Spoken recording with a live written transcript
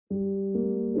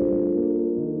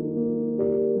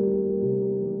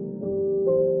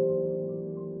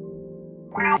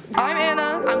I'm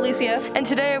Anna. I'm Alicia. And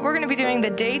today we're going to be doing the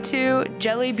Day 2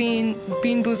 Jelly Bean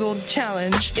Beanboozled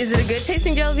Challenge. Is it a good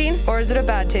tasting jelly bean? Or is it a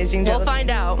bad tasting jelly We'll find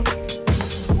out.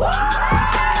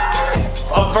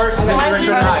 Up first, Mr.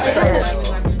 Richard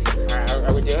Hyde.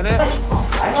 Are we doing it?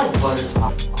 I like butter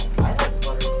popcorn.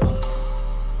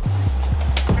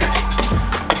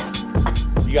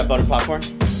 You got buttered popcorn?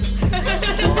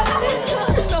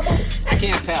 I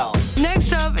can't tell.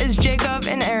 Next up is Jacob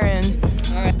and Aaron.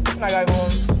 Alright, I got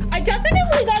one. I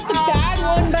definitely got the bad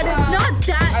one, but it's not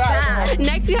that bad.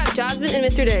 Next we have Jasmine and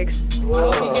Mr. Diggs.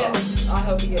 I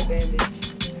hope you get Bambi.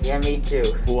 Yeah, me too.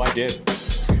 Oh, I did.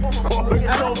 Oh,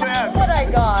 it's so bad. What I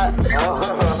got.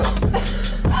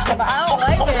 I don't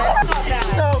like it.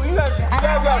 No, you guys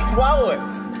gotta swallow it.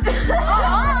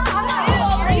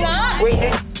 I'm not.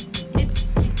 Wait.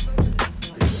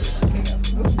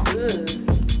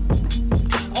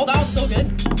 Oh, that was so good.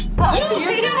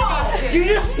 You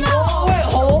just swallow it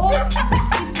whole?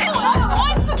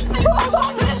 What's the stupid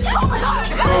one that's coming out?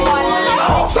 I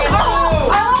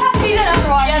don't have to eat another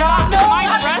one. Get off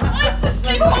my breast. What's the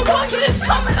stupid one that's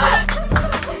coming out?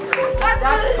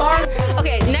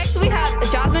 Okay, next we have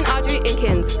Jasmine, Audrey, and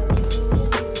Kins.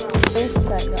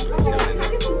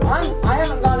 I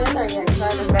haven't gone in there yet because I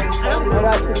haven't been. I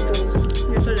got Tutti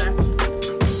Frutti. You're so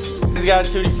done. He's got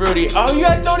Tutti Frutti. Oh, you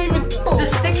guys don't even. The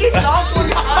sticky sauce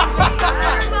one's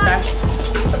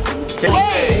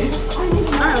Hey.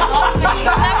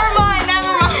 Never mind.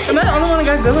 Am I the only one that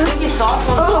got good one? Sticky sauce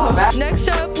one's so bad. Next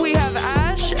up we have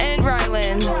Ash and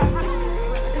Rylan.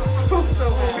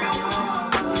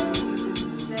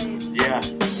 Yeah.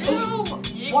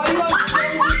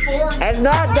 It's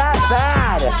not that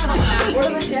bad.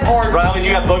 Rylan,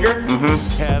 you got booger?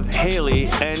 Mm-hmm. Have Haley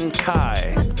and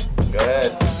Kai. Go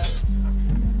ahead.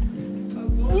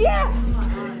 Yes.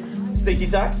 Sticky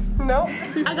socks? No.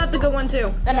 I got the good one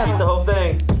too. Eat the whole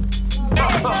thing.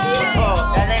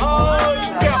 Oh, you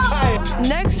guys.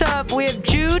 Next up we have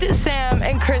Jude, Sam,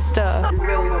 and Krista.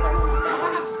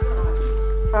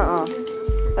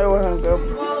 I don't want to go.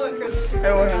 Swallow it, Chris. I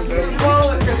don't want to go.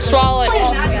 Swallow it, Chris. Swallow it.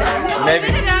 Maybe.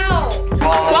 Spit it out.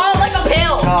 Swallow it like a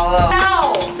pill. Swallow.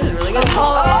 Ow. This is really good. I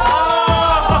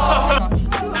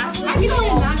can only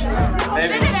imagine.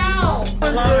 Spit it out.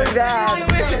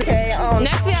 Okay.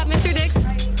 Next we have Mr.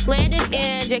 Diggs, Landon,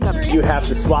 and Jacob. You have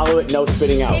to swallow it, no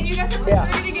spitting out. And you guys are Yeah.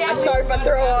 again. I'm sorry if I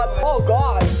throw up. Oh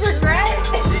God. Regret?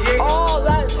 Oh,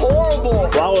 that's horrible.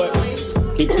 Swallow it.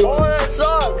 Keep doing Oh, it. that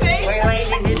sucks.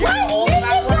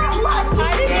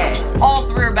 All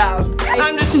three are bad.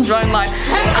 I'm just enjoying life.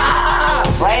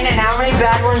 Landon, how many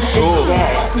bad ones did you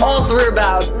get? All three are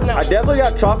bad. I definitely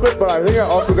got chocolate, but I think I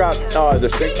also got the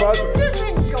stink bug. I'm just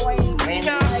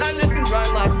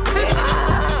enjoying life.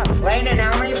 Landon,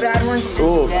 how many bad ones did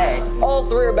you get? All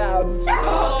three are bad.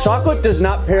 Chocolate does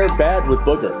not pair bad with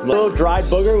booger. A little dried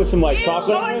booger with some like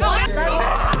chocolate on it.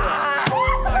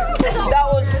 That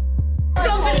was.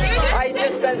 I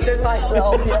just censored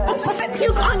myself. Yes.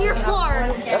 Puke on your floor.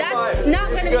 That's fine. not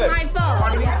gonna be my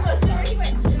fault.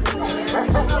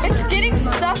 It's getting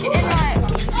stuck in my.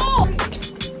 Oh.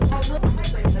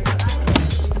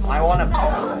 I want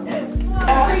to.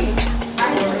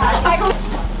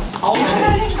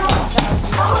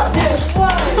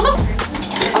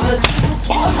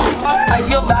 I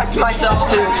feel bad to myself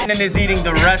too. Landon is eating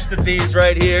the rest of these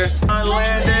right here. Come on,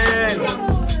 Landon.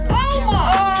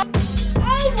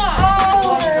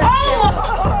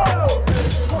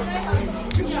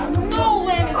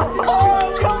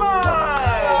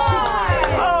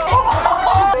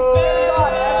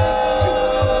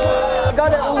 I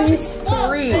got at least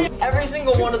 3. Every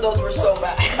single one of those were so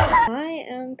bad. I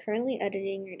am currently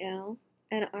editing right now,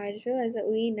 and I just realized that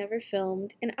we never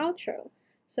filmed an outro.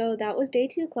 So that was day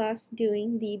 2 class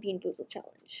doing the Beanboozled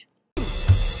challenge.